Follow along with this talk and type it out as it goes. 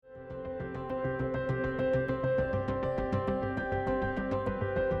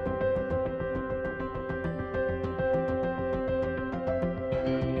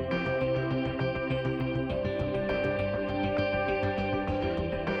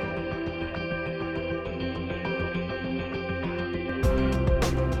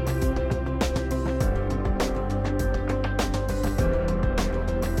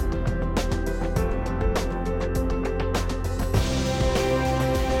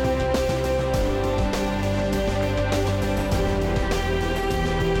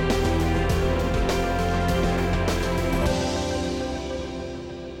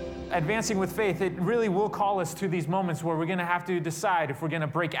Advancing with Faith, it really will call us to these moments where we're going to have to decide if we're going to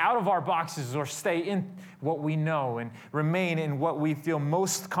break out of our boxes or stay in what we know and remain in what we feel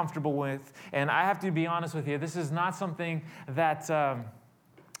most comfortable with. And I have to be honest with you, this is not something that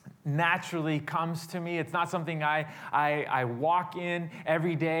naturally comes to me. It's not something I walk in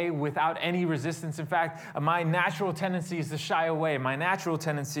every day without any resistance. In fact, my natural tendency is to shy away. My natural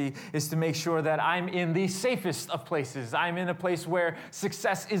tendency is to make sure that I'm in the safest of places. I'm in a place where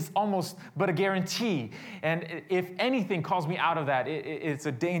success is almost but a guarantee. And if anything calls me out of that, it's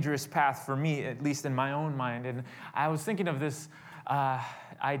a dangerous path for me, at least in my own mind. And I was thinking of this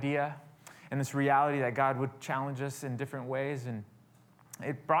idea and this reality that God would challenge us in different ways. And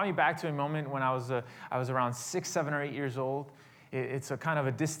it brought me back to a moment when I was around 6, 7, or 8 years old. It's a kind of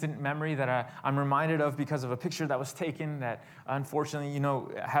a distant memory that I'm reminded of because of a picture that was taken that unfortunately,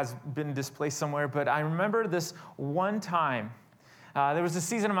 has been displaced somewhere. But I remember this one time. There was a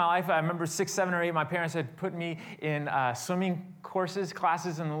season of my life, I remember 6, 7, or 8, my parents had put me in swimming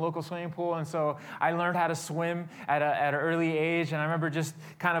classes in the local swimming pool, and so I learned how to swim at an early age, and I remember just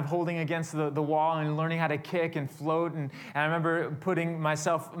kind of holding against the wall and learning how to kick and float, and I remember putting my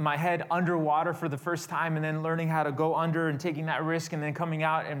head underwater for the first time, and then learning how to go under and taking that risk, and then coming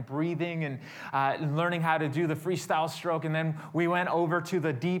out and breathing, and learning how to do the freestyle stroke, and then we went over to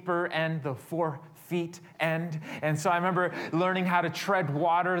the deeper end, the 4 feet end. And so I remember learning how to tread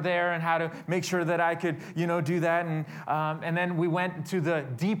water there and how to make sure that I could, do that. And then we went to the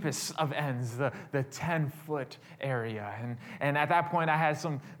deepest of ends, the 10-foot area. And at that point, I had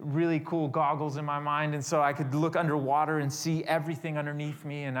some really cool goggles in my mind. And so I could look underwater and see everything underneath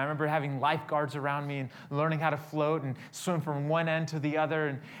me. And I remember having lifeguards around me and learning how to float and swim from one end to the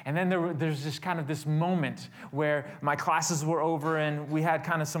other. And then there's just kind of this moment where my classes were over and we had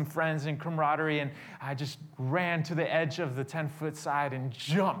kind of some friends and camaraderie. And I just ran to the edge of the 10-foot side and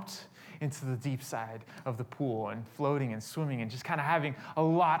jumped into the deep side of the pool and floating and swimming and just kind of having a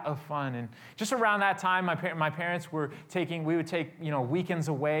lot of fun. And just around that time, my parents we would take, weekends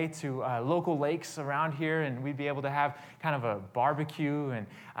away to local lakes around here, and we'd be able to have kind of a barbecue and,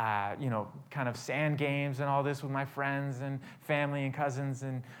 kind of sand games and all this with my friends and family and cousins.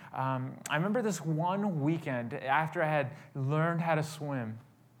 And I remember this one weekend after I had learned how to swim,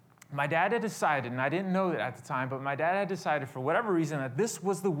 my dad had decided, and I didn't know that at the time, but my dad had decided for whatever reason that this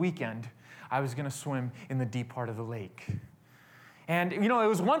was the weekend I was going to swim in the deep part of the lake. And, it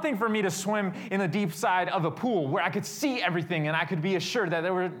was one thing for me to swim in the deep side of a pool where I could see everything and I could be assured that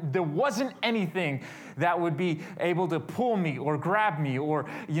there wasn't anything that would be able to pull me or grab me or,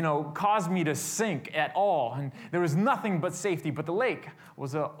 cause me to sink at all. And there was nothing but safety. But the lake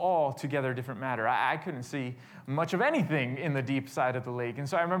was an altogether different matter. I couldn't see much of anything in the deep side of the lake. And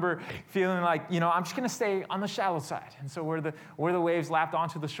so I remember feeling like, I'm just going to stay on the shallow side. And so where the waves lapped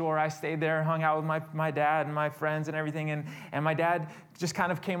onto the shore, I stayed there, hung out with my dad and my friends and everything. And my dad just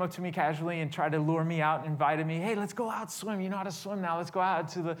kind of came up to me casually and tried to lure me out and invited me, hey, let's go out swim. You know how to swim now. Let's go out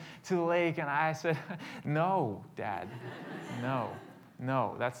to the lake. And I said, no, Dad,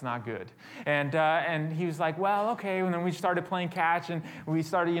 no, that's not good. And he was like, well, okay. And then we started playing catch, and we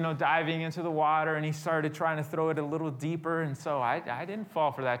started, diving into the water, and he started trying to throw it a little deeper. And so I didn't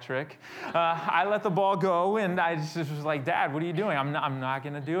fall for that trick. I let the ball go, and I just was like, Dad, what are you doing? I'm not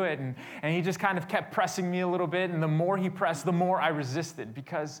going to do it. And he just kind of kept pressing me a little bit, and the more he pressed, the more I resisted,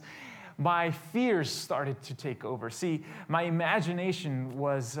 because my fears started to take over. See, my imagination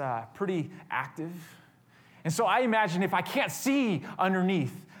was pretty active. And so I imagine if I can't see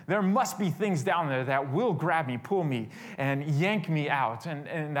underneath, there must be things down there that will grab me, pull me, and yank me out,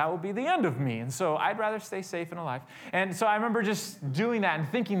 and that will be the end of me. And so I'd rather stay safe and alive. And so I remember just doing that and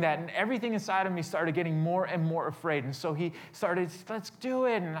thinking that, and everything inside of me started getting more and more afraid. And so he started, let's do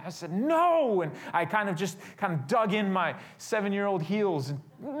it. And I said, no. And I kind of dug in my 7-year-old heels, and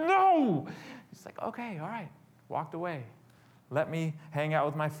no. He's like, okay, all right. Walked away. Let me hang out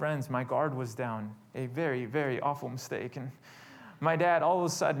with my friends. My guard was down. A very, very awful mistake. And my dad, all of a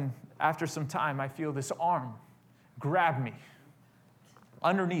sudden, after some time, I feel this arm grab me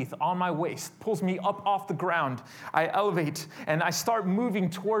underneath on my waist, pulls me up off the ground. I elevate, and I start moving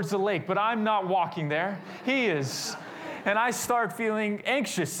towards the lake, but I'm not walking there. He is. And I start feeling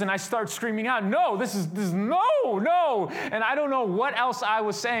anxious, and I start screaming out, no, this is no. And I don't know what else I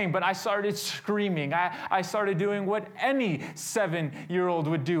was saying, but I started screaming. I started doing what any 7-year-old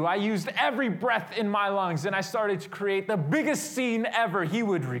would do. I used every breath in my lungs, and I started to create the biggest scene ever. He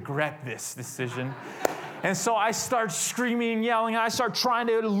would regret this decision. And so I start screaming, yelling, and I start trying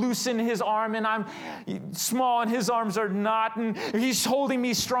to loosen his arm, and I'm small, and his arms are not, and he's holding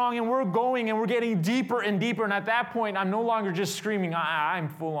me strong, and we're going, and we're getting deeper and deeper, and at that point, I'm no longer just screaming, I'm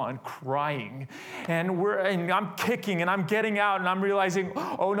full on crying, and I'm kicking, and I'm getting out, and I'm realizing,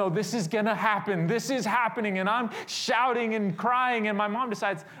 oh no, this is gonna happen, this is happening, and I'm shouting and crying, and my mom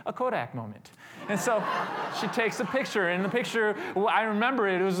decides, a Kodak moment. And so she takes a picture, and the picture, I remember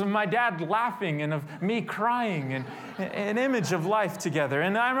it was of my dad laughing and of me crying, and an image of life together.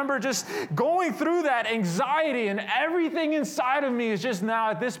 And I remember just going through that anxiety, and everything inside of me is just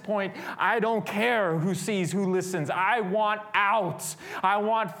now at this point, I don't care who sees, who listens. I want out. I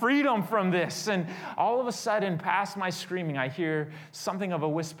want freedom from this. And all of a sudden, past my screaming, I hear something of a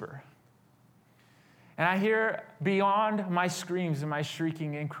whisper. And I hear beyond my screams and my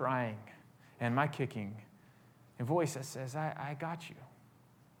shrieking and crying and my kicking, a voice that says, I got you.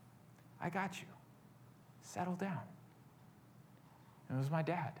 I got you. Settle down. And it was my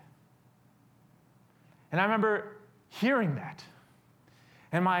dad. And I remember hearing that.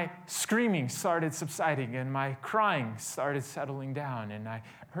 And my screaming started subsiding, and my crying started settling down, and I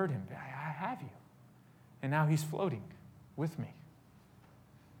heard him, I have you. And now he's floating with me,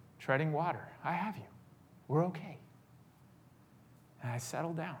 treading water. I have you. We're okay. And I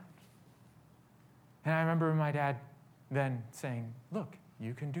settled down. And I remember my dad then saying, look,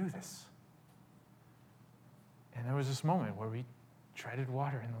 you can do this. And there was this moment where we treaded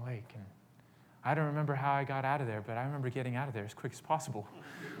water in the lake. And I don't remember how I got out of there, but I remember getting out of there as quick as possible.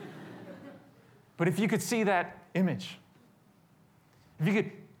 But if you could see that image, if you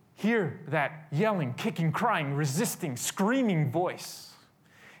could hear that yelling, kicking, crying, resisting, screaming voice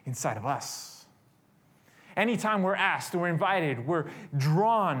inside of us, anytime we're asked, we're invited, we're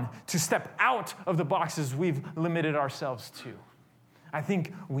drawn to step out of the boxes we've limited ourselves to, I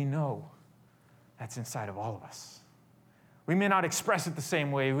think we know that's inside of all of us. We may not express it the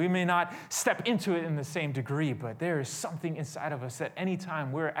same way. We may not step into it in the same degree, but there is something inside of us that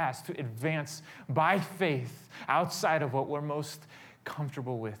anytime we're asked to advance by faith outside of what we're most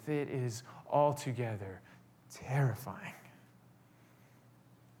comfortable with, it is altogether terrifying.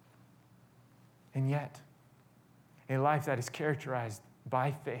 And yet, a life that is characterized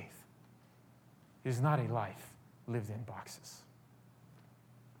by faith is not a life lived in boxes.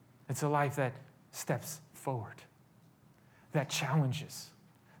 It's a life that steps forward, that challenges,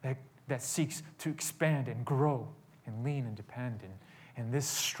 that seeks to expand and grow and lean and depend. And this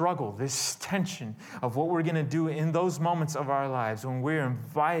struggle, this tension of what we're going to do in those moments of our lives when we're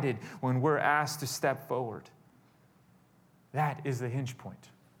invited, when we're asked to step forward, that is the hinge point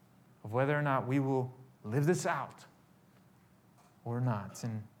of whether or not we will live this out or not.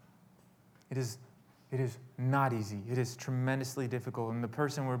 And it is not easy. It is tremendously difficult. And the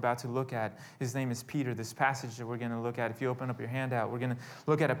person we're about to look at, his name is Peter. This passage that we're going to look at, if you open up your handout, we're going to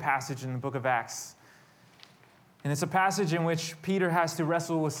look at a passage in the book of Acts. And it's a passage in which Peter has to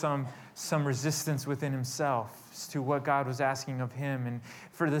wrestle with some resistance within himself as to what God was asking of him. And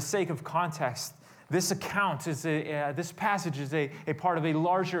for the sake of context, this passage is a part of a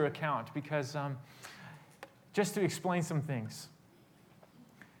larger account because just to explain some things.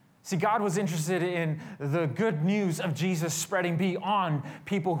 See, God was interested in the good news of Jesus spreading beyond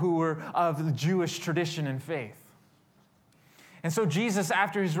people who were of the Jewish tradition and faith. And so Jesus,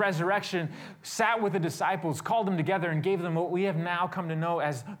 after his resurrection, sat with the disciples, called them together, and gave them what we have now come to know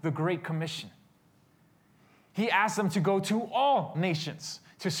as the Great Commission. He asked them to go to all nations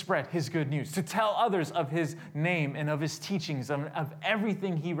to spread his good news, to tell others of his name and of his teachings, of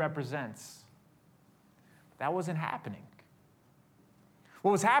everything he represents. That wasn't happening.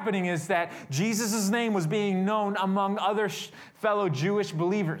 What was happening is that Jesus' name was being known among other fellow Jewish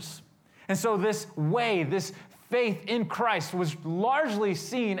believers. And so this way, this faith in Christ was largely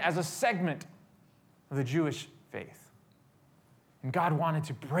seen as a segment of the Jewish faith. And God wanted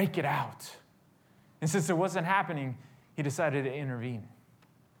to break it out. And since it wasn't happening, he decided to intervene.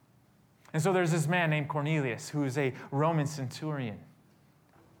 And so there's this man named Cornelius, who is a Roman centurion,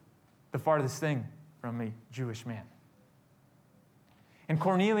 the farthest thing from a Jewish man. And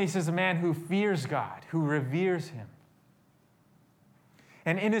Cornelius is a man who fears God, who reveres him.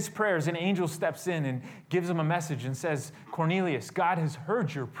 And in his prayers, an angel steps in and gives him a message and says, Cornelius, God has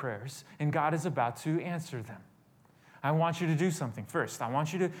heard your prayers, and God is about to answer them. I want you to do something first. I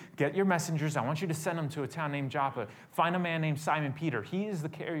want you to get your messengers. I want you to send them to a town named Joppa. Find a man named Simon Peter. He is the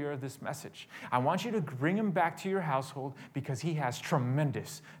carrier of this message. I want you to bring him back to your household because he has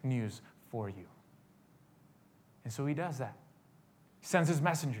tremendous news for you. And so he does that. He sends his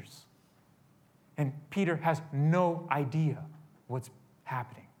messengers. And Peter has no idea what's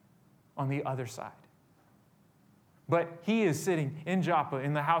happening on the other side. But he is sitting in Joppa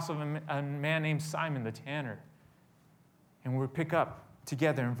in the house of a man named Simon the tanner. And we'll pick up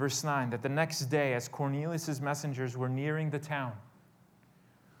together in verse 9 that the next day, as Cornelius' messengers were nearing the town,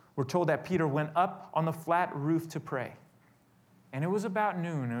 we're told that Peter went up on the flat roof to pray. And it was about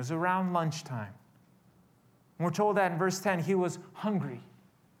noon. It was around lunchtime. And we're told that in verse 10, he was hungry.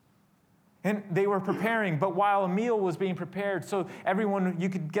 And they were preparing, but while a meal was being prepared, so everyone, you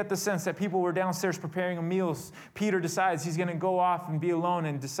could get the sense that people were downstairs preparing a meal, Peter decides he's going to go off and be alone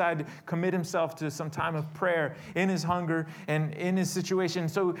and decide to commit himself to some time of prayer in his hunger and in his situation.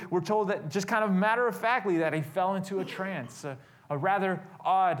 So we're told that just kind of matter-of-factly that he fell into a trance, a rather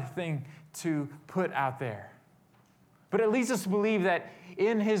odd thing to put out there. But it leads us to believe that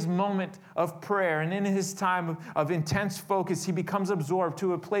in his moment of prayer and in his time of intense focus, he becomes absorbed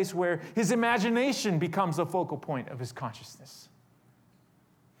to a place where his imagination becomes the focal point of his consciousness.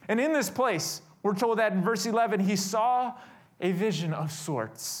 And in this place, we're told that in verse 11, he saw a vision of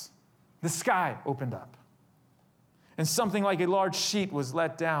sorts. The sky opened up, and something like a large sheet was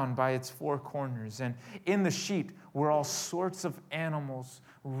let down by its four corners. And in the sheet were all sorts of animals,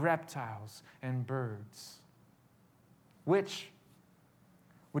 reptiles, and birds, which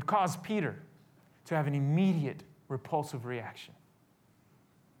would cause Peter to have an immediate repulsive reaction.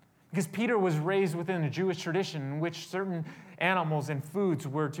 Because Peter was raised within a Jewish tradition in which certain animals and foods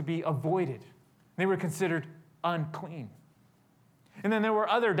were to be avoided. They were considered unclean. And then there were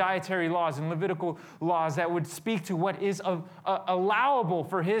other dietary laws and Levitical laws that would speak to what is allowable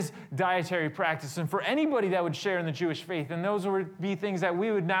for his dietary practice and for anybody that would share in the Jewish faith. And those would be things that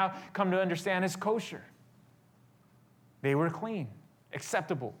we would now come to understand as kosher. They were clean,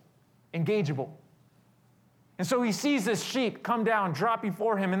 acceptable, engageable. And so he sees this sheep come down, drop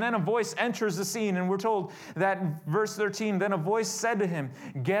before him, and then a voice enters the scene. And we're told that in verse 13, then a voice said to him,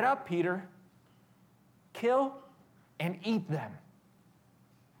 "Get up, Peter, kill and eat them."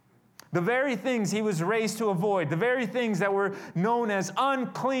 The very things he was raised to avoid, the very things that were known as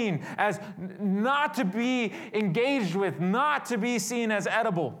unclean, as not to be engaged with, not to be seen as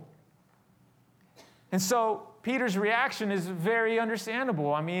edible. And so Peter's reaction is very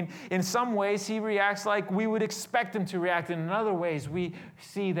understandable. I mean, in some ways, he reacts like we would expect him to react. And in other ways, we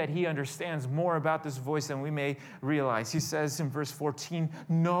see that he understands more about this voice than we may realize. He says in verse 14,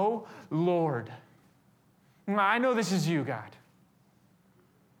 "No, Lord." I know this is you, God.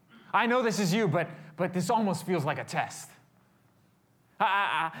 I know this is you, but this almost feels like a test.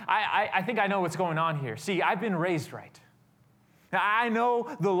 I think I know what's going on here. See, I've been raised right. I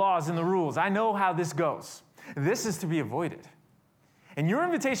know the laws and the rules. I know how this goes. This is to be avoided. And your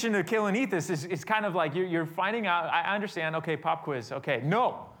invitation to kill and eat this is kind of like you're finding out, I understand, okay, pop quiz, okay,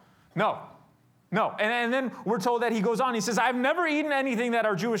 no. And then we're told that he goes on, he says, I've never eaten anything that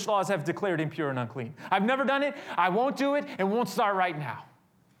our Jewish laws have declared impure and unclean. I've never done it, I won't do it, and won't start right now.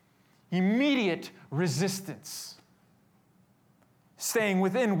 Immediate resistance. Staying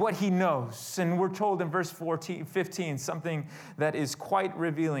within what he knows. And we're told in verse 15 something that is quite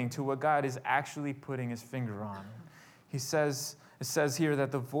revealing to what God is actually putting his finger on. It says here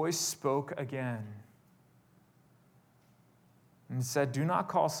that the voice spoke again and said, "Do not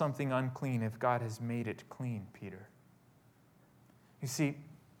call something unclean if God has made it clean, Peter." You see,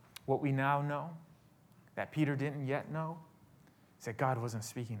 what we now know that Peter didn't yet know is that God wasn't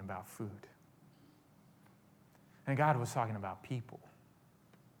speaking about food. And God was talking about people.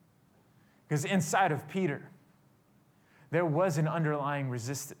 Because inside of Peter, there was an underlying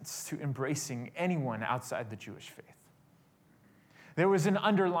resistance to embracing anyone outside the Jewish faith. There was an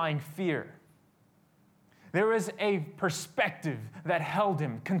underlying fear. There was a perspective that held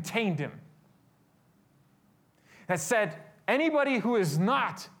him, contained him, that said, anybody who is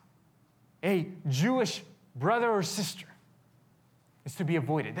not a Jewish brother or sister is to be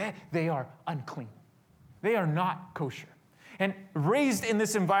avoided. They are unclean. They are not kosher. And raised in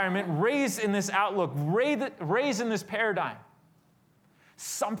this environment, raised in this outlook, raised in this paradigm,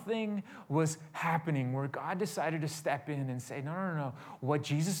 something was happening where God decided to step in and say, no. What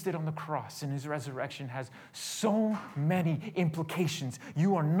Jesus did on the cross and his resurrection has so many implications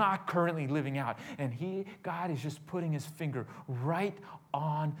you are not currently living out. And God is just putting his finger right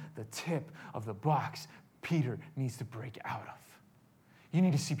on the tip of the box Peter needs to break out of. You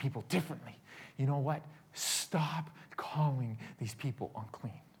need to see people differently. You know what? Stop calling these people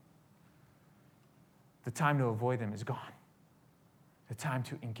unclean. The time to avoid them is gone. The time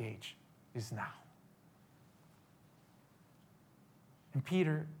to engage is now. And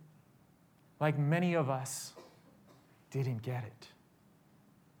Peter, like many of us, didn't get it.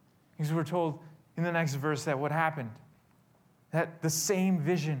 Because we're told in the next verse that what happened, that the same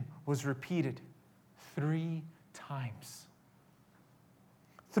vision was repeated 3 times.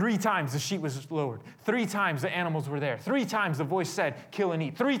 3 times the sheet was lowered. 3 times the animals were there. 3 times the voice said, kill and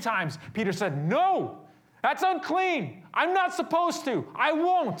eat. 3 times Peter said, no, that's unclean. I'm not supposed to. I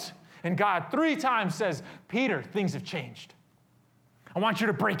won't. And God 3 times says, Peter, things have changed. I want you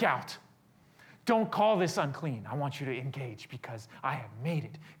to break out. Don't call this unclean. I want you to engage because I have made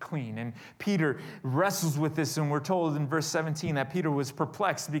it clean. And Peter wrestles with this, and we're told in verse 17 that Peter was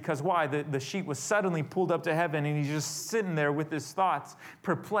perplexed because why? The sheet was suddenly pulled up to heaven, and he's just sitting there with his thoughts,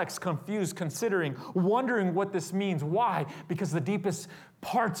 perplexed, confused, considering, wondering what this means. Why? Because the deepest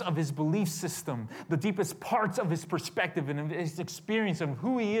parts of his belief system, the deepest parts of his perspective and his experience of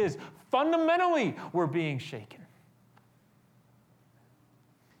who he is, fundamentally were being shaken.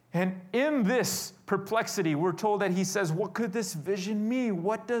 And in this perplexity, we're told that he says, what could this vision mean?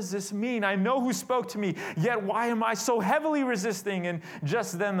 What does this mean? I know who spoke to me, yet why am I so heavily resisting? And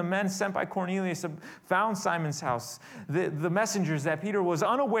just then the men sent by Cornelius found Simon's house. The messengers that Peter was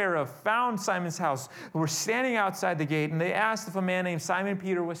unaware of found Simon's house, who were standing outside the gate, and they asked if a man named Simon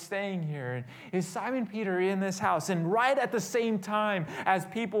Peter was staying here. And is Simon Peter in this house? And right at the same time as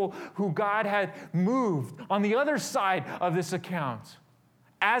people who God had moved on the other side of this account,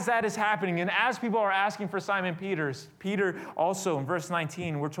 as that is happening, and as people are asking for Simon Peter also, in verse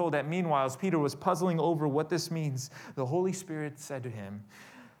 19, we're told that meanwhile, as Peter was puzzling over what this means, the Holy Spirit said to him,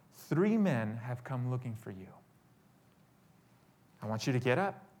 3 men have come looking for you. I want you to get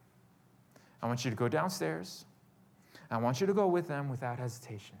up. I want you to go downstairs. I want you to go with them without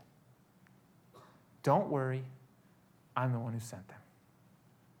hesitation. Don't worry. I'm the one who sent them.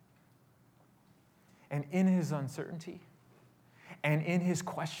 And in his uncertainty, and in his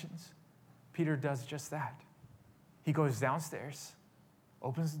questions, Peter does just that. He goes downstairs,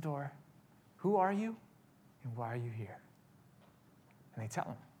 opens the door. Who are you, and why are you here? And they tell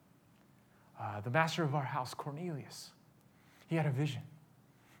him, the master of our house, Cornelius, he had a vision.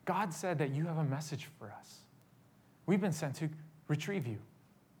 God said that you have a message for us. We've been sent to retrieve you.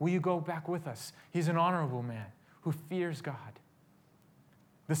 Will you go back with us? He's an honorable man who fears God.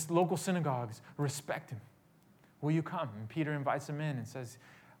 The local synagogues respect him. Will you come? And Peter invites him in and says,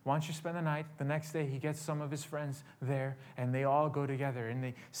 why don't you spend the night? The next day, he gets some of his friends there, and they all go together, and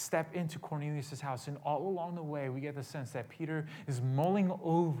they step into Cornelius' house. And all along the way, we get the sense that Peter is mulling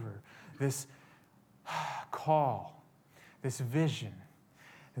over this call, this vision,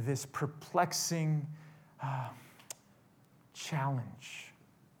 this perplexing challenge.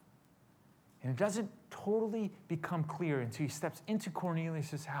 And it doesn't totally become clear until he steps into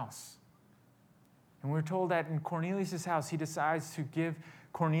Cornelius' house. And we're told that in Cornelius' house, he decides to give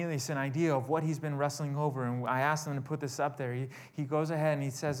Cornelius an idea of what he's been wrestling over. And I asked him to put this up there. He goes ahead and he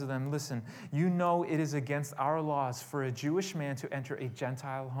says to them, listen, you know it is against our laws for a Jewish man to enter a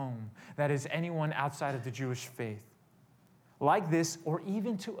Gentile home, that is, anyone outside of the Jewish faith, like this, or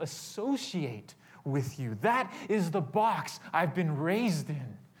even to associate with you. That is the box I've been raised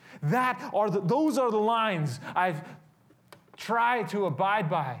in. Those are the lines I've tried to abide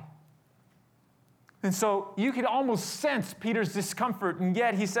by. And so you can almost sense Peter's discomfort, and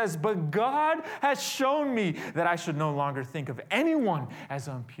yet he says, but God has shown me that I should no longer think of anyone as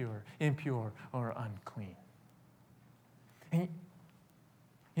impure, or unclean. And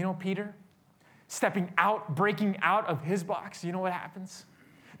you know, Peter, stepping out, breaking out of his box, you know what happens?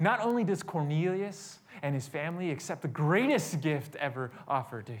 Not only does Cornelius and his family accept the greatest gift ever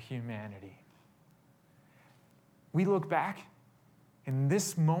offered to humanity, we look back in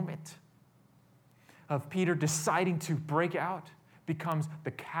this moment of Peter deciding to break out becomes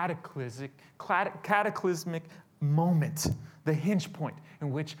the cataclysmic moment, the hinge point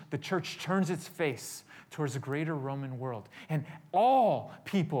in which the church turns its face towards the greater Roman world. And all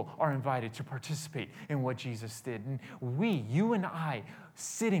people are invited to participate in what Jesus did. And we, you and I,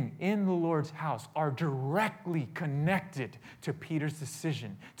 sitting in the Lord's house, are directly connected to Peter's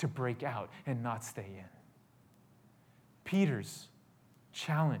decision to break out and not stay in. Peter's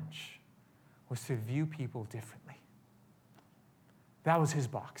challenge was to view people differently. That was his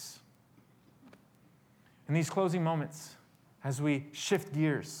box. In these closing moments, as we shift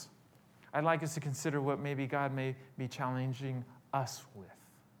gears, I'd like us to consider what maybe God may be challenging us with.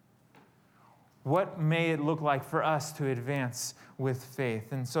 What may it look like for us to advance with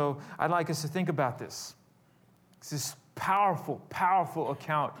faith? And so I'd like us to think about this. This powerful, powerful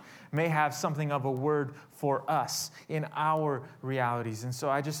account may have something of a word for us in our realities. And so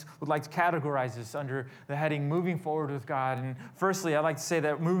I just would like to categorize this under the heading Moving Forward with God. And firstly, I'd like to say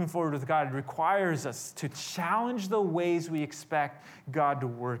that moving forward with God requires us to challenge the ways we expect God to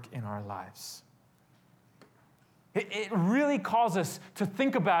work in our lives. It really calls us to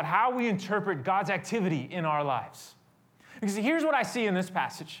think about how we interpret God's activity in our lives. Because here's what I see in this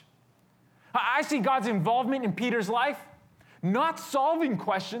passage. I see God's involvement in Peter's life, not solving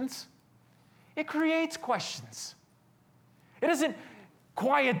questions. It creates questions. It doesn't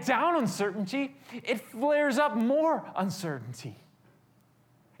quiet down uncertainty. It flares up more uncertainty.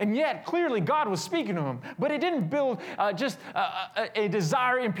 And yet, clearly, God was speaking to him. But it didn't build just a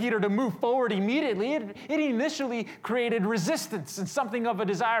desire in Peter to move forward immediately. It initially created resistance and something of a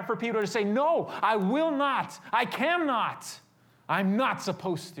desire for Peter to say, no, I will not. I cannot. I'm not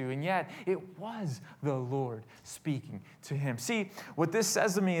supposed to. And yet, it was the Lord speaking to him. See, what this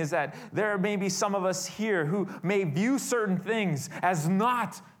says to me is that there may be some of us here who may view certain things as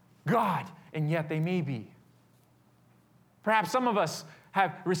not God, and yet they may be. Perhaps some of us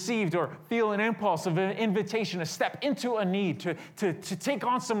have received or feel an impulse of an invitation to step into a need, to take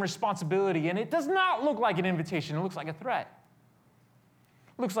on some responsibility. And it does not look like an invitation. It looks like a threat.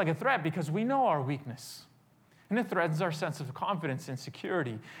 It looks like a threat because we know our weakness. And it threatens our sense of confidence and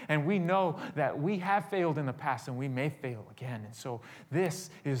security. And we know that we have failed in the past and we may fail again. And so this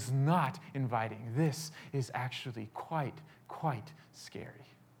is not inviting. This is actually quite scary.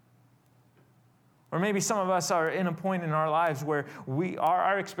 Or maybe some of us are in a point in our lives where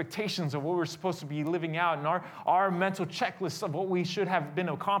our expectations of what we're supposed to be living out and our mental checklists of what we should have been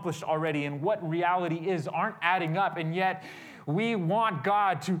accomplished already and what reality is aren't adding up. And yet we want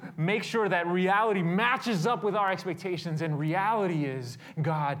God to make sure that reality matches up with our expectations. And reality is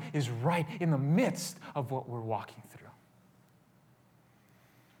God is right in the midst of what we're walking through.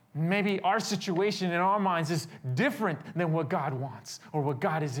 Maybe our situation in our minds is different than what God wants or what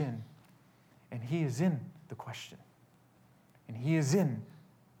God is in. And he is in the question. And he is in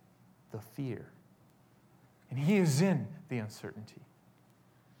the fear. And he is in the uncertainty.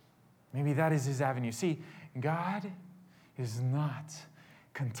 Maybe that is his avenue. See, God is not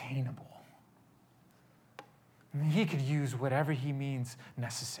containable. He could use whatever he means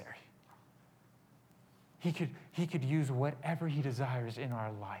necessary. He could use whatever he desires in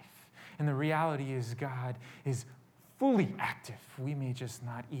our life. And the reality is God is fully active. We may just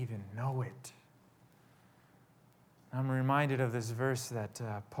not even know it. I'm reminded of this verse that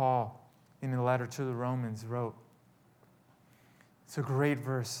Paul, in the letter to the Romans, wrote. It's a great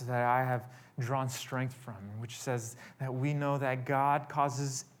verse that I have drawn strength from, which says that we know that God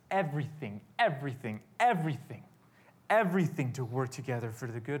causes everything to work together for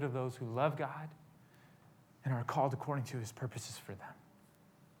the good of those who love God and are called according to his purposes for them.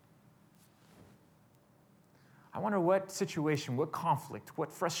 I wonder what situation, what conflict,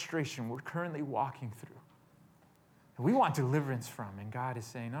 what frustration we're currently walking through. We want deliverance from, and God is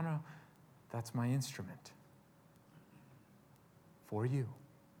saying, no, that's my instrument for you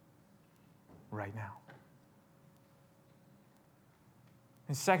right now.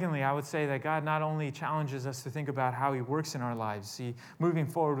 And secondly, I would say that God not only challenges us to think about how he works in our lives. See, moving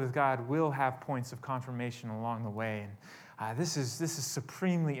forward with God will have points of confirmation along the way. And this is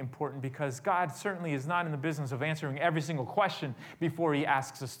supremely important because God certainly is not in the business of answering every single question before he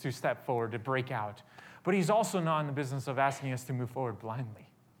asks us to step forward, to break out. But he's also not in the business of asking us to move forward blindly.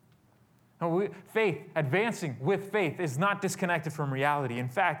 No, faith, advancing with faith, is not disconnected from reality. In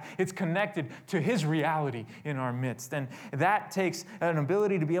fact, it's connected to his reality in our midst. And that takes an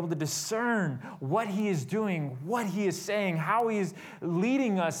ability to be able to discern what he is doing, what he is saying, how he is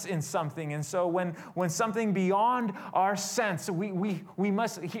leading us in something. And so when something beyond our sense, we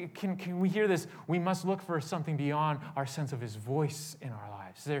must, can we hear this? We must look for something beyond our sense of his voice in our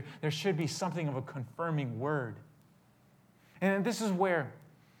lives. There should be something of a confirming word. And this is where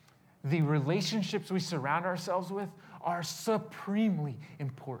the relationships we surround ourselves with are supremely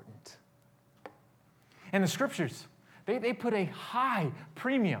important. And the scriptures, they put a high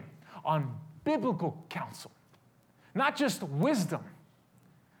premium on biblical counsel. Not just wisdom,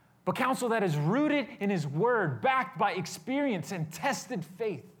 but counsel that is rooted in his word, backed by experience and tested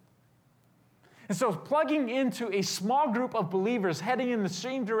faith. And so plugging into a small group of believers heading in the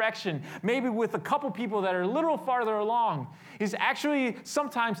same direction, maybe with a couple people that are a little farther along, is actually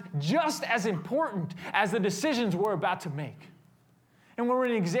sometimes just as important as the decisions we're about to make. And when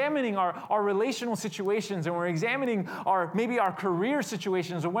we're examining our relational situations and we're examining maybe our career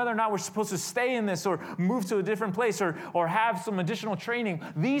situations or whether or not we're supposed to stay in this or move to a different place or have some additional training,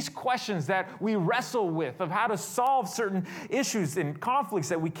 these questions that we wrestle with of how to solve certain issues and conflicts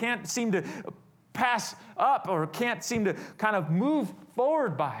that we can't seem to pass up or can't seem to kind of move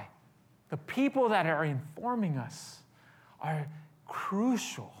forward by, the people that are informing us are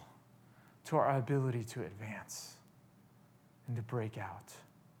crucial to our ability to advance and to break out.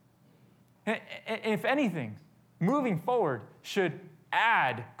 And if anything, moving forward should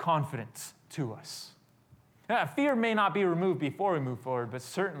add confidence to us. Fear may not be removed before we move forward, but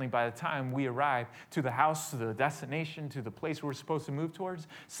certainly by the time we arrive to the house, to the destination, to the place we're supposed to move towards,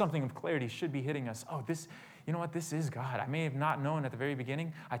 something of clarity should be hitting us. Oh, you know what? This is God. I may have not known at the very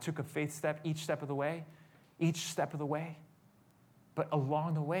beginning. I took a faith step each step of the way. But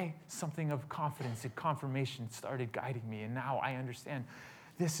along the way, something of confidence and confirmation started guiding me. And now I understand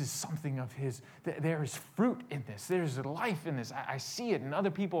this is something of His. There is fruit in this. There's life in this. I see it, and other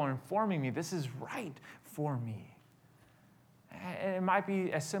people are informing me this is right for me. And it might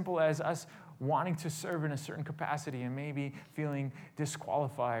be as simple as us wanting to serve in a certain capacity and maybe feeling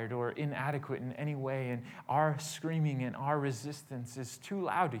disqualified or inadequate in any way, and our screaming and our resistance is too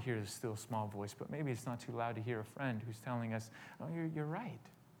loud to hear the still small voice, but maybe it's not too loud to hear a friend who's telling us, oh, you're right.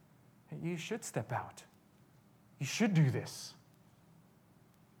 You should step out. You should do this.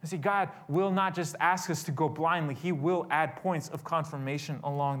 You see, God will not just ask us to go blindly. He will add points of confirmation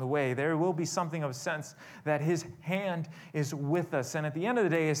along the way. There will be something of a sense that His hand is with us. And at the end of the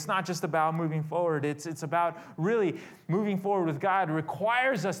day, it's not just about moving forward. It's about really moving forward with God. It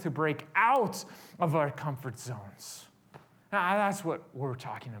requires us to break out of our comfort zones. Now, that's what we're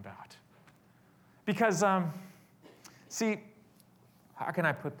talking about. Because, see, how can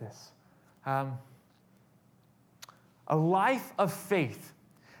I put this? A life of faith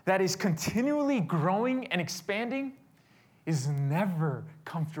that is continually growing and expanding is never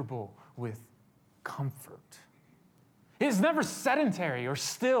comfortable with comfort. It is never sedentary or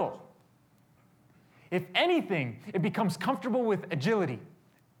still. If anything, it becomes comfortable with agility,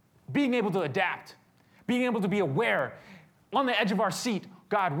 being able to adapt, being able to be aware, on the edge of our seat,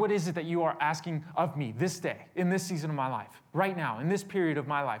 God, what is it that you are asking of me this day, in this season of my life, right now, in this period of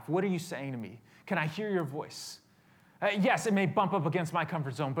my life? What are you saying to me? Can I hear your voice? Yes, it may bump up against my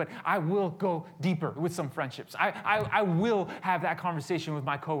comfort zone, but I will go deeper with some friendships. I will have that conversation with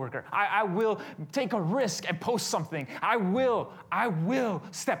my coworker. I will take a risk and post something. I will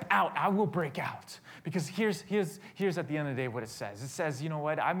step out. I will break out. Because here's at the end of the day what it says. It says, you know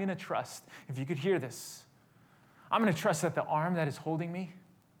what? I'm going to trust, if you could hear this, I'm going to trust that the arm that is holding me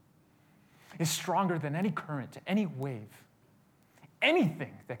is stronger than any current, any wave,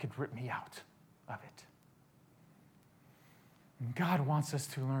 anything that could rip me out of it. And God wants us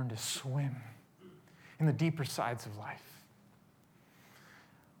to learn to swim in the deeper sides of life.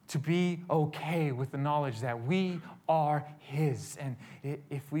 To be okay with the knowledge that we are His. And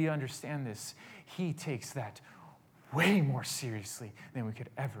if we understand this, He takes that way more seriously than we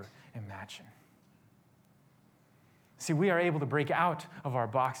could ever imagine. See, we are able to break out of our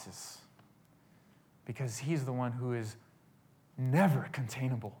boxes because He's the one who is never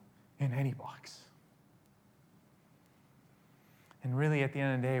containable in any box. And really, at the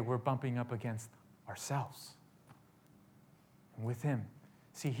end of the day, we're bumping up against ourselves. And with Him.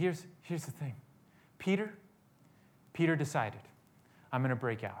 See, here's the thing. Peter decided, I'm going to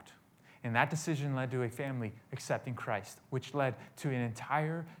break out. And that decision led to a family accepting Christ, which led to an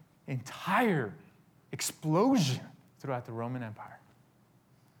entire explosion throughout the Roman Empire.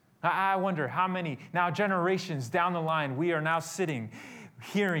 I wonder how many, now generations down the line, we are now sitting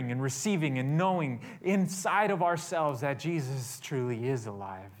hearing and receiving and knowing inside of ourselves that Jesus truly is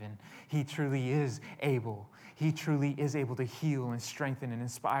alive and He truly is able. He truly is able to heal and strengthen and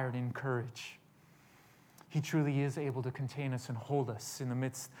inspire and encourage. He truly is able to contain us and hold us in the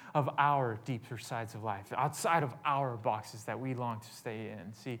midst of our deeper sides of life, outside of our boxes that we long to stay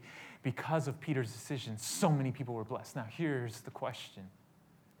in. See, because of Peter's decision, so many people were blessed. Now, here's the question.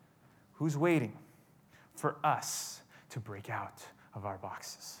 Who's waiting for us to break out of our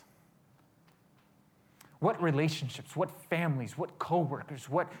boxes? What relationships, what families, what coworkers,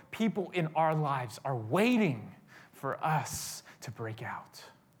 what people in our lives are waiting for us to break out?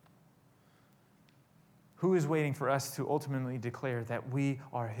 Who is waiting for us to ultimately declare that we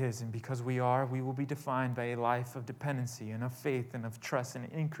are His? And because we are, we will be defined by a life of dependency and of faith and of trust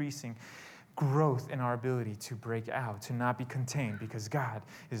and increasing growth in our ability to break out, to not be contained, because God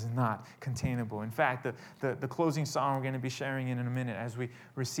is not containable. In fact, the closing song we're going to be sharing in a minute as we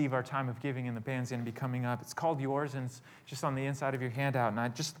receive our time of giving, and the band's going to be coming up. It's called Yours, and it's just on the inside of your handout. And I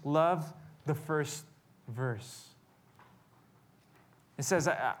just love the first verse. It says,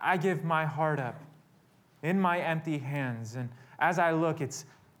 I give my heart up in my empty hands. And as I look, it's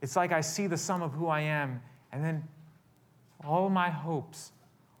like I see the sum of who I am, and then all my hopes,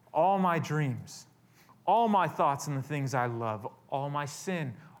 all my dreams, all my thoughts and the things I love, all my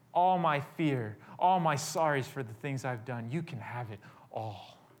sin, all my fear, all my sorries for the things I've done. You can have it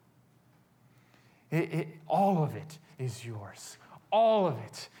all. All of it is yours. All of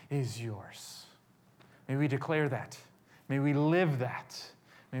it is yours. May we declare that. May we live that.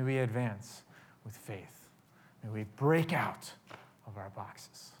 May we advance with faith. May we break out of our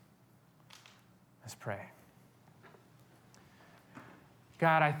boxes. Let's pray.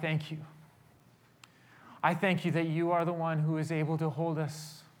 God, I thank you. I thank you that you are the one who is able to hold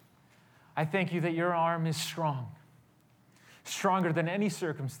us. I thank you that your arm is strong, stronger than any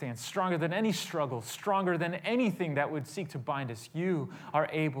circumstance, stronger than any struggle, stronger than anything that would seek to bind us. You are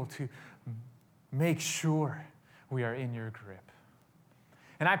able to make sure we are in your grip.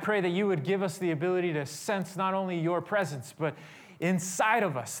 And I pray that you would give us the ability to sense not only your presence, but inside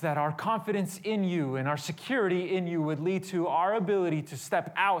of us, that our confidence in you and our security in you would lead to our ability to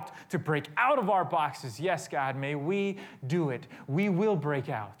step out, to break out of our boxes. Yes, God, may we do it. We will break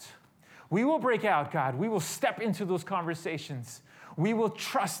out. We will break out, God. We will step into those conversations. We will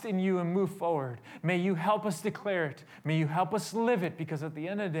trust in you and move forward. May you help us declare it. May you help us live it, because at the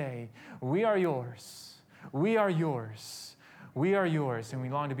end of the day, we are yours. We are yours. We are yours, and we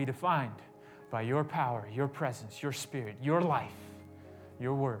long to be defined by your power, your presence, your spirit, your life,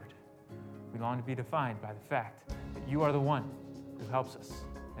 your word. We long to be defined by the fact that you are the one who helps us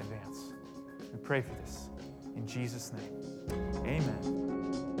advance. We pray for this in Jesus' name. Amen.